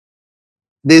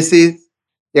This is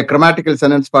a grammatical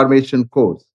sentence formation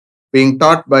course being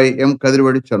taught by M.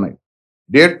 Kadirvadi Chennai.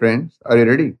 Dear friends, are you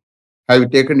ready? Have you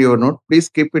taken your note? Please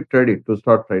keep it ready to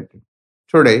start writing.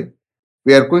 Today,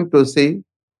 we are going to see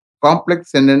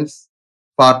complex sentence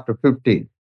part 15.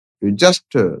 You just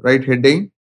write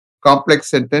heading complex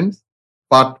sentence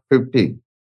part 15.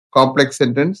 Complex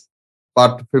sentence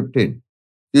part 15.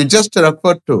 You just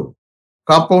refer to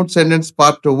compound sentence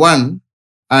part 1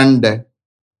 and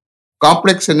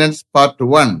complex sentence part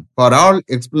 1 for all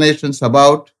explanations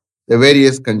about the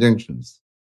various conjunctions.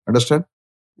 Understand?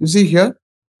 You see here,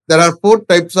 there are four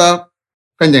types of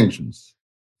conjunctions.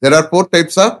 There are four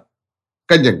types of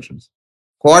conjunctions.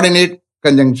 Coordinate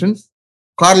conjunctions,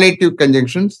 correlative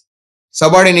conjunctions,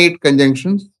 subordinate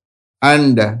conjunctions,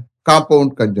 and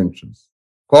compound conjunctions.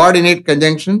 Coordinate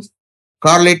conjunctions,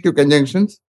 correlative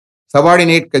conjunctions,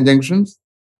 subordinate conjunctions,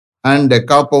 and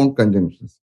compound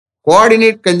conjunctions.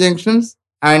 Coordinate conjunctions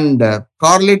and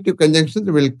correlative conjunctions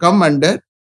will come under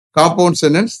compound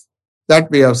sentence that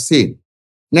we have seen.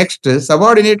 Next,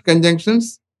 subordinate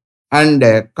conjunctions and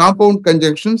compound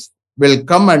conjunctions will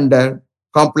come under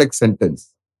complex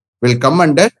sentence. Will come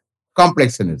under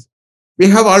complex sentence. We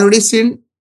have already seen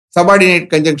subordinate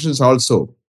conjunctions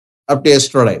also up to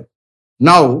yesterday.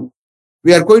 Now,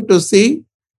 we are going to see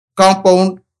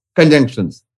compound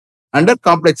conjunctions under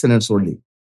complex sentence only.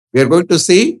 We are going to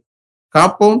see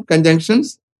compound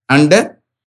conjunctions under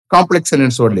complex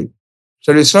sentence only.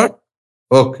 Shall we start?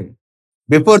 Okay.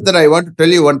 Before that, I want to tell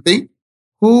you one thing.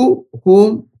 Who,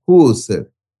 whom, whose,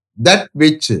 that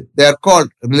which, they are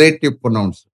called relative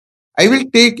pronouns. I will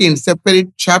take in separate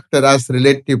chapter as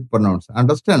relative pronouns.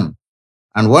 Understand?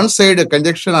 And one side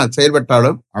conjunction on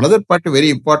செயல்பட்டாலும், another part, very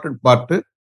important part,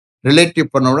 relative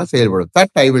pronoun செயல்படும்.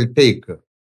 That I will take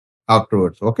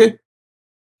afterwards. Okay?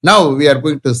 Now we are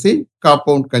going to see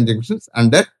compound conjunctions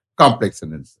under complex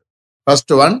sentence.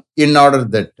 First one, in order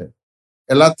that.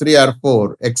 எல்லாம் 3 or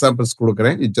 4 examples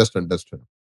கொடுக்கிறேன். You just understand.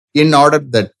 In order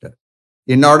that.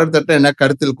 In order that என்ன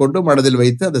கருத்தில் கொண்டு மனதில்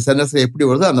வைத்து அந்த sentence எப்படி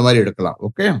வருதோ அந்த மாதிரி எடுக்கலாம்.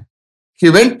 Okay. He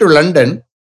went to London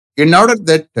in order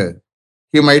that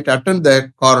he might attend the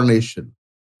coronation.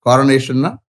 Coronation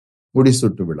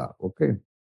முடிசூட்டு விழா. Okay.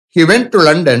 He went to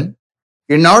London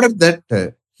in order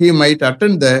that he might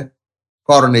attend the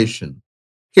coronation.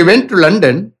 He went to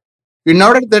London in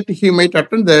order that he might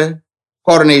attend the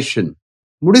coronation.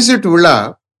 முடிசூட்டு விழா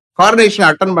coronation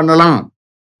attend பண்ணலாம்.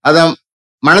 அதை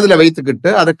மனதில் வைத்துக்கிட்டு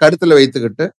அதை கருத்தில்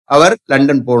வைத்துக்கிட்டு அவர்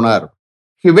London போனார்.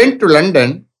 He went to London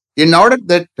in order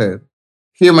that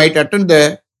he might attend the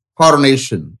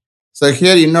coronation. So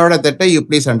here in order that you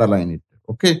please underline it.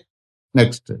 Okay.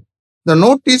 Next. The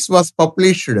notice was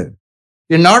published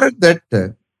in order that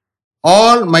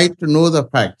all might know the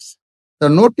facts. The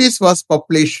notice was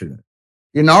published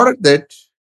in order that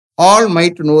all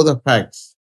might know the facts.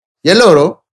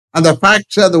 எல்லோரும் அந்த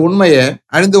facts, அந்த உண்மையை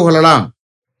அறிந்து கொள்ளலாம்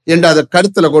என்று அதை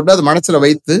கருத்தில் கொண்டு அது மனசில்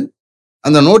வைத்து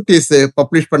அந்த நோட்டீஸ்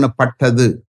பப்ளிஷ் பண்ணப்பட்டது.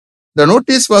 The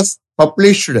notice was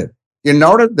published in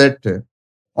order that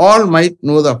all might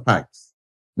know the facts.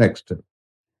 Next.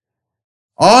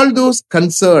 All those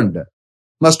concerned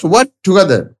must work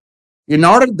together in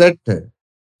order that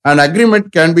an agreement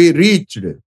can be reached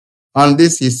on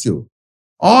this issue.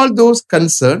 All those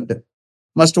concerned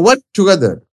must work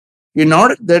together in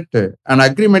order that an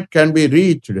agreement can be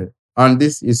reached on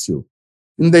this issue.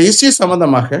 இந்த issue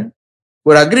சம்பந்தமாக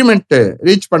ஒரு agreement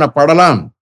reach பண்ணப்படலாம்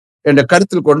என்ற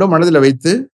கருத்தில் கொண்டு மனதில்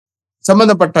வைத்து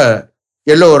சம்பந்தப்பட்ட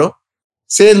எல்லோரும்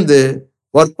சேர்ந்து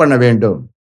ஒர்க் பண்ண வேண்டும்.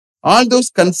 All those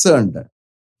concerned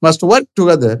must work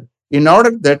together in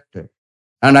order that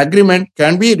an agreement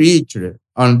can be reached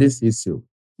on this issue.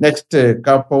 Next,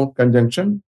 compound conjunction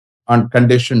on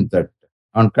condition that.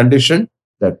 On condition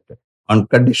that. On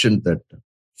condition that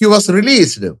he was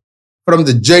released from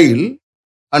the jail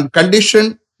on condition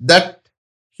that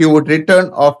he would return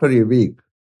after a week.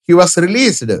 He was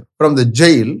released from the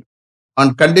jail on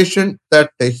condition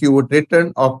that he would return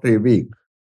after a week.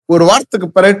 ஒரு வாரத்துக்கு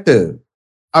பிறகு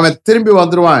அவன் திரும்பி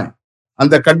வந்துருவான்.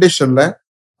 அந்த கண்டிஷன்ல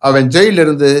அவன் ஜெயில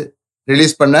இருந்து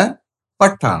ரிலீஸ்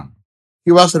பண்ணப்பட்டான்.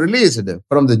 He was released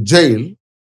from the jail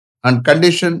on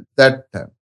condition that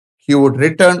he would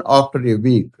return after a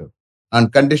week. On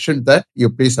condition that you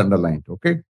please underline it.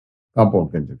 Okay? Compound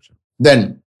conjunction. Then,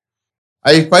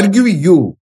 I forgive you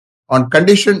on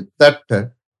condition that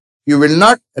you will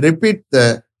not repeat the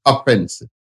offense.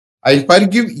 I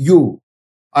forgive you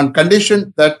on condition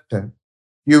that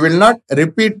you will not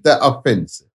repeat the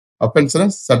offense. Offense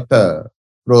is சட்ட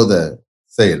விரோத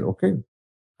செயல். Okay?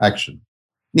 Action.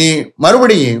 நீ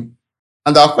மறுபடியும்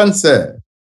அந்த offense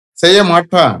செய்ய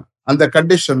மாட்டான் அந்த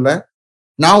கண்டிஷன்ல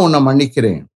நான் உன்னை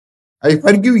மன்னிக்கிறேன். I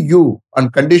forgive you on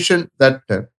condition that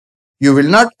you will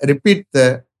not repeat the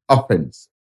offense.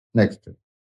 Next.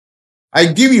 I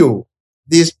give you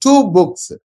these two books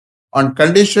on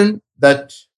condition that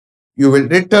you will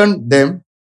return them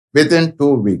within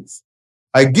 2 weeks.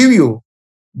 I give you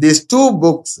these two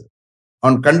books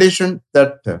on condition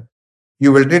that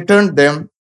you will return them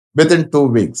within 2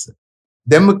 weeks.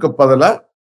 Themக்கு பதிலா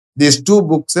these two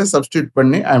books substitute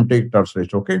பண்ணி I am taking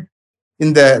translation. Okay.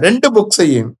 இந்த ரெண்டு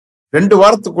புக்ஸையும் 2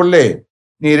 வாரத்துக்குள்ளே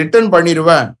நீ return பண்ணிடுவ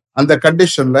அந்த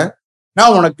கண்டிஷன்ல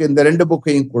நான் உனக்கு இந்த ரெண்டு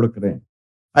புக்கையும் கொடுக்கிறேன்.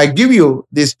 I give you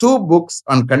these two books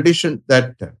on condition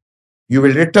that you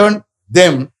will return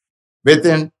them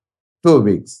within 2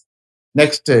 weeks.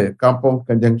 Next compound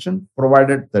conjunction,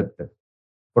 provided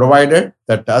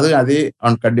that அது அதே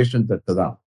on condition that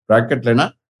தான் bracketலனா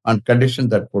on condition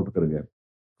that போட்டுக்கிறீங்க.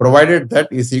 Provided that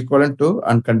is equivalent to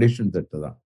on condition that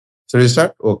தான். So you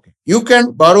start, okay. You can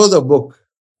borrow the book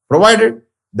provided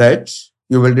that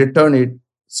you will return it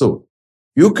soon.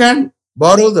 You can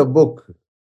borrow the book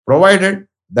provided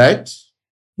that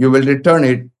you will return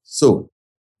it soon.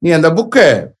 நீ அந்த புக்கை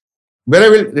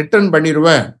விரைவில் return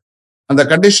பண்ணிடுவேன் அந்த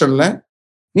கண்டிஷன்ல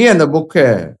நீ அந்த புக்கை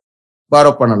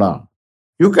பாரோ பண்ணலாம்.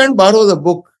 You can borrow the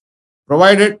book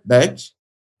provided that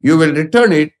you will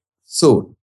return it soon.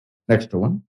 Next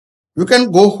one. You can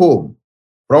go home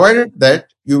provided that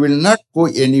you will not go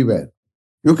anywhere.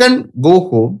 You can go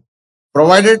home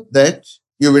provided that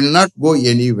you will not go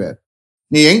anywhere.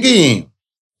 நீ எங்கேயும்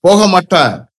போக மாட்டா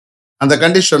அந்த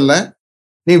கண்டிஷன்ல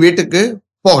நீ வீட்டுக்கு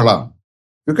போகலாம்.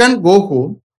 You can go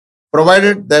home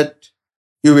provided that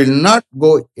you will not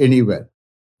go anywhere.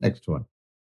 Next one.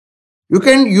 You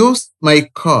can use my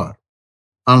car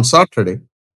on Saturday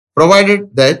provided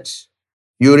that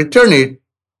you return it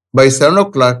by 7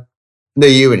 o'clock in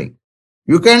the evening.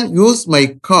 You can use my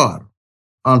car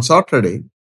on Saturday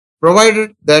provided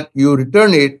that you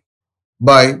return it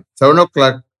by 7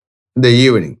 o'clock in the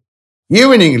evening.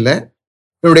 ஈவினிங்ல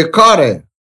என்னுடைய காரை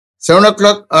 7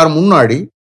 o'clock or முன்னாடி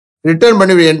return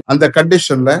பண்ணுவேன் அந்த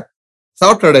கண்டிஷன்ல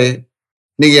Saturday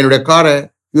நீங்க என்னுடைய காரை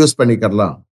யூஸ்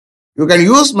பண்ணிக்கலாம். You can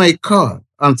use my car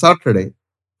on Saturday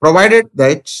provided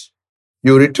that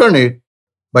you return it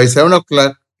by 7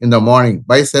 o'clock in the morning.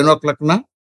 By 7 o'clockனா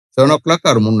 7 o'clock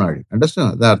ஆர் முன்னாடி. Understand?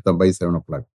 அதான் அர்த்தம் by 7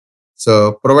 o'clock. So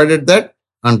provided that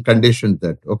on condition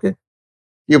that. Okay.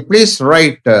 You please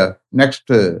write next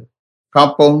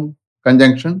compound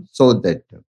conjunction so that.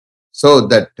 So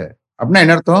that. அப்படின்னா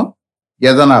என்ன அர்த்தம்?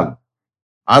 எதனால்.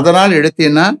 அதனால்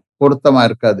எடுத்தீங்கன்னா பொருத்தமா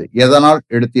இருக்காது. எதனால்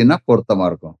எடுத்தீங்கன்னா பொருத்தமா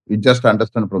இருக்கும். You just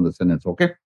understand from the sentence. Okay.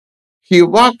 He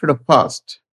walked fast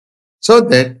so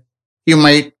that he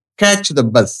might catch the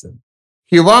bus.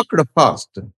 He walked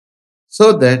fast so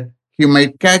that he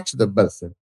might catch the bus.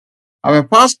 அவன்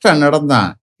ஃபாஸ்டா நடந்தான்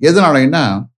எதனாலன்னா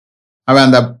அவன்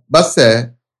அந்த பஸ்ஸை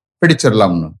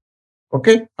பிடிச்சிடலாம்னு.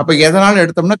 ஓகே. அப்ப எதனால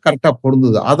எடுத்தோம்னா கரெக்டா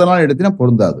பொருந்தது. அதனால எடுத்தினா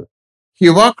பொருந்தாது. He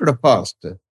walked fast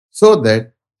so that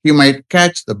he might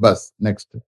catch the bus. Next.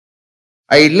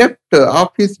 I left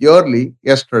office early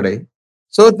yesterday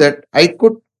so that I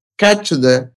could catch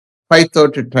the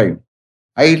 5:30 train.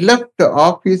 I left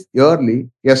office early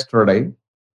yesterday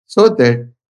so that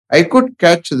I could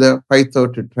catch the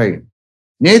 5:30 train.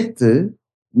 நேத்து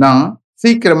நான்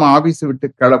சீக்கிரமா office விட்டு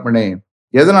கிளம்பினேன்.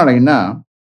 எதனாலன்னா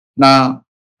நான்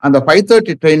அந்த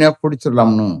 5:30 ட்ரெயினை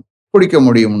பிடிக்க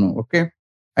முடியும்னு. Okay.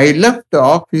 I left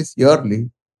office early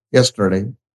yesterday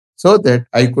so that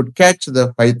I could catch the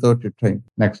 5:30 train.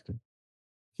 Next.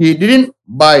 He didn't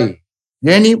buy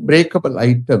any breakable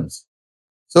items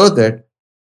so that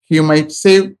he might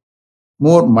save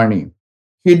more money.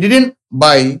 He didn't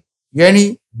buy any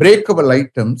breakable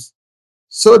items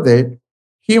so that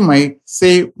he might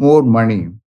save more money.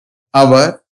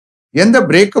 அவர் எந்த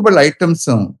breakable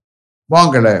ஐட்டம்ஸும்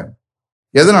வாங்கல.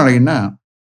 எதனாலன்னா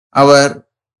அவர்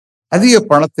அதிக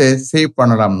பணத்தை save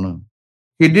பண்ணலாம்னு.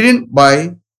 He didn't buy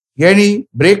any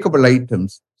breakable items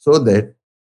so that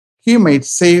he might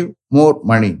save more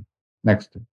money.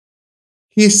 Next.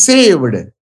 He saved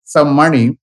some money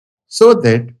so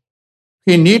that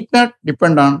he need not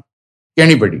depend on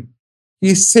anybody.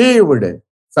 He saved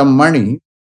some money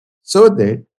so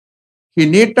that he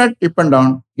need not depend on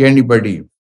anybody.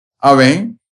 அவன்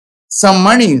some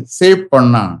money save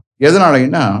பண்ணான்.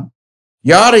 எதனாலன்னா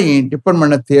யாரையும் depend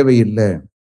பண்ண தேவையில்லை.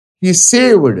 He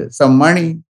saved some money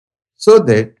so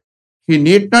that he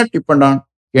need not depend on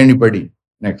anybody.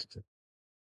 Next.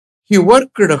 He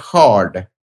worked hard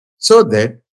so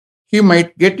that he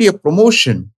might get a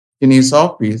promotion in his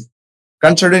office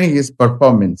considering his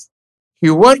performance. He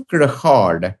worked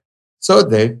hard so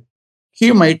that he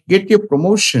might get a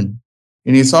promotion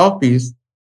in his office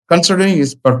considering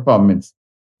his performance.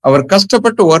 அவர்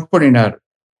கஷ்டப்பட்டு work பண்ணினார்.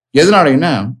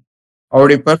 எதனாலன்னா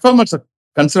அவருடைய பெர்ஃபார்மன்ஸை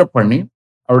consider பண்ணி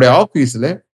அவருடைய ஆபீஸ்ல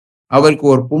அவருக்கு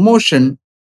ஒரு promotion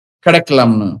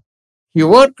கிடைக்கலாம்னு. He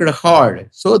worked hard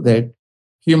so that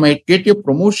he might get a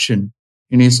promotion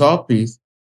in his office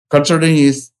considering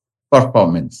his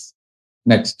performance.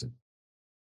 Next.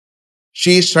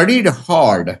 She studied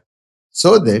hard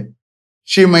so that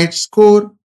she might score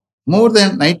more than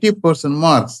 90%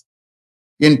 marks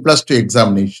in plus 2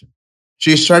 examination.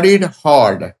 She studied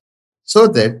hard so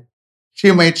that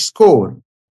she might score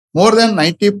more than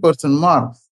 90%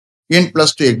 marks in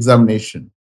plus 2 examination.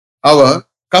 அவ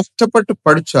கஷ்டப்பட்டு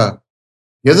படிச்சா.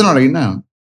 எதனாலன்னா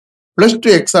plus two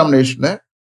எக்ஸாமினேஷன்ல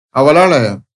அவளால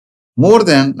more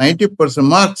than 90%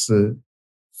 marks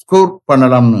score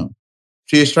பண்ணலாம்னு.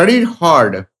 She studied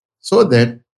hard so that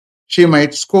she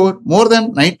might score more than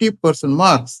 90%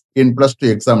 marks in plus 2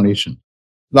 examination.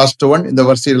 Last one, in the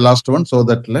verse last one, so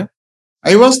that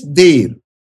I was there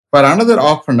for another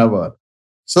half an hour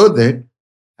so that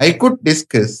I could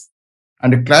discuss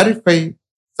and clarify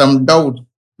some doubts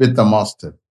with the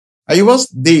master. I was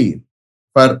there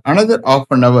for another half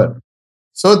an hour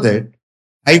so that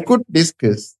I could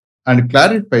discuss and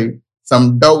clarify some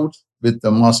doubts with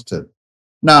the master.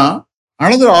 நான்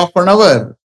another half an hour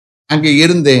அங்கே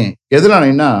இருந்தேன்.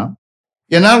 எதனாலன்னா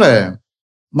என்னால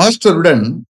மாஸ்டருடன்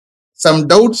some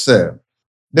doubts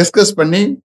discuss பண்ணி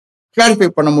clarify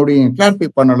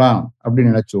பண்ணலாம்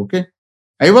அப்படின்னு நினைச்சு. Okay,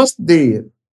 I was there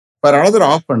for another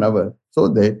half an hour so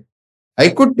that I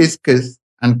could discuss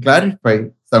and clarify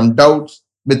some doubts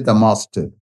with the master.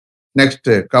 Next,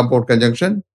 compound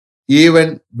conjunction, even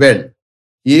when.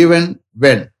 Even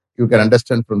when, you can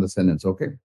understand from the sentence,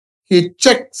 okay? He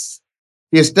checks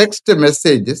his text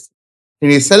messages in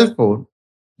his cell phone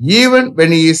even when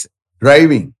he is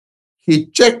driving. He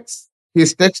checks his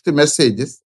text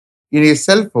messages in his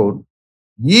cell phone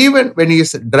even when he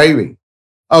is driving.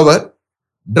 அவர்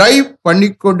drive பண்ணி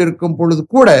கொண்டிருக்கும் பொழுது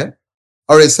கூட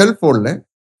அவருடைய செல்போன்ல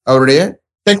அவருடைய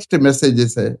text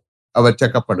messages அவர்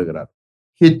checkup பண்ணுகிறார்.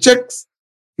 He checks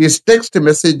his text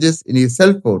messages in his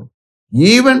cell phone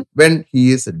even when he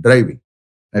is driving.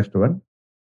 Next one.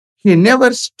 He never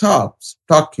stops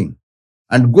talking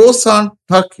and goes on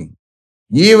talking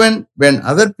even when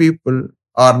other people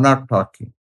are not talking.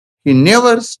 He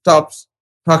never stops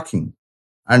talking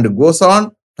and goes on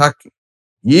talking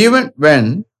even when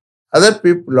other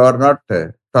people are not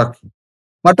talking.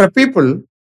 மற்ற people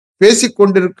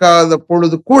பேசிக்கொண்டிருக்காத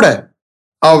பொழுது கூட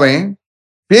அவன்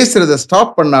பேசுறத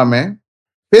stop பண்ணாம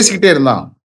பேசிக்கிட்டே இருந்தான்.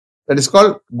 That is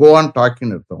called go on talking.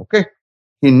 Okay,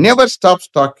 he never stops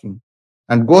talking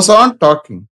and goes on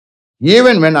talking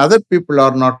even when other people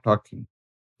are not talking.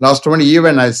 Last one,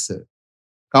 even as.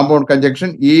 Compound conjunction,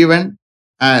 even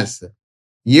as.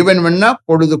 Even when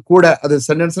பொழுது கூட அது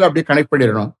சென்டென்ஸ்ல அப்படியே connect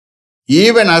பண்ணிடணும்.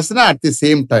 Even asna at the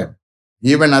same time.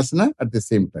 Even asna at the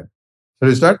same time. So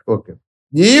we start. Okay.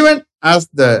 Even as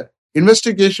the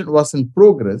investigation was in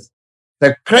progress, the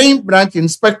crime branch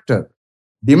inspector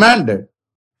demanded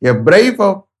a bribe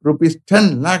of rupees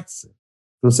 10 lakhs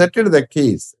to settle the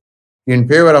case in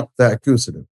favor of the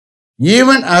accused.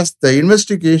 Even as the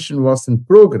investigation was in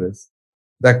progress,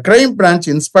 the crime branch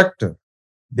inspector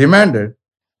demanded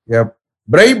a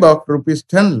bribe of rupees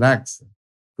 10 lakhs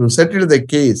to settle the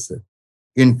case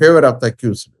in favor of the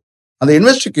accused. அந்த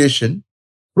investigation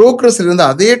progress இருந்த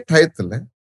அதே டயத்துல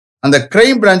அந்த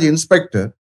crime branch inspector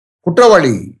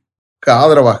குற்றவாளிக்கு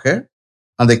ஆதரவாக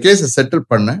அந்த கேஸை settle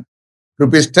பண்ண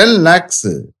rupees 10 lakhs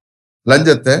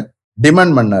லஞ்சத்தை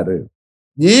டிமாண்ட் பண்ணாரு.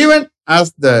 Even as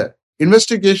the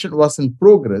investigation was in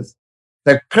progress,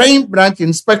 the crime branch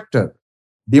inspector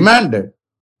demanded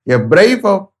a bribe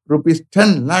of rupees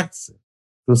 10 lakhs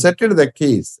to settle the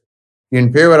case in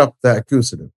favor of the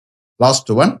accused. Last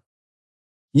one.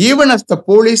 Even as the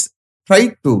police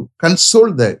tried to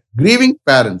console the grieving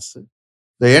parents,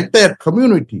 the entire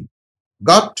community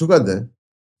got together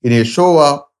in a show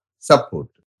of support.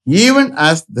 Even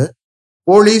as the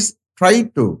police tried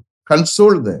to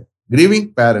console the grieving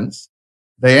parents,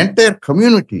 the entire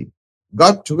community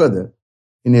got together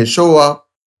in a show of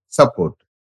support.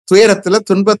 துயரத்துல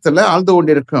துன்பத்துல ஆழ்ந்து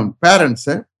கொண்டிருக்கும்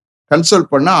பேரண்ட்ஸை console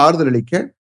பண்ண ஆறுதல் அளிக்க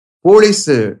police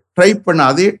try பண்ண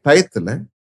அதே டயத்துல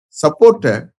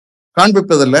சப்போர்ட்டை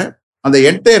காண்பிப்பதில் அந்த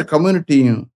என்டையர்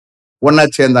கம்யூனிட்டியும் ஒன்னா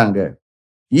சேர்ந்தாங்க.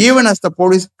 Even as the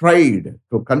police tried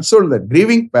to console the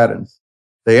grieving parents,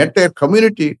 the entire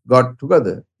community got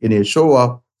together in a show of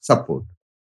support.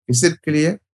 Is it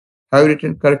clear? Have you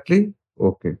written correctly?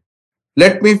 Okay.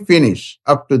 Let me finish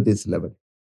up to this level.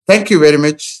 Thank you very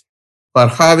much for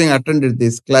having attended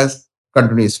this class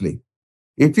continuously.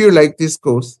 If you like this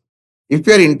course, if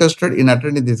you are interested in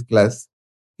attending this class,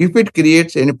 If it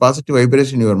creates any positive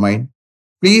vibration in your mind,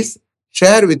 please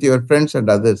share with your friends and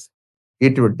others.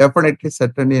 It will definitely,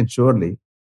 certainly, and surely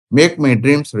make my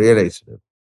dreams realized.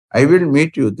 I will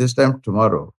meet you this time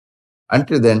tomorrow.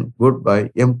 Until then,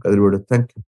 goodbye. M. Kadrivodu.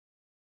 Thank you.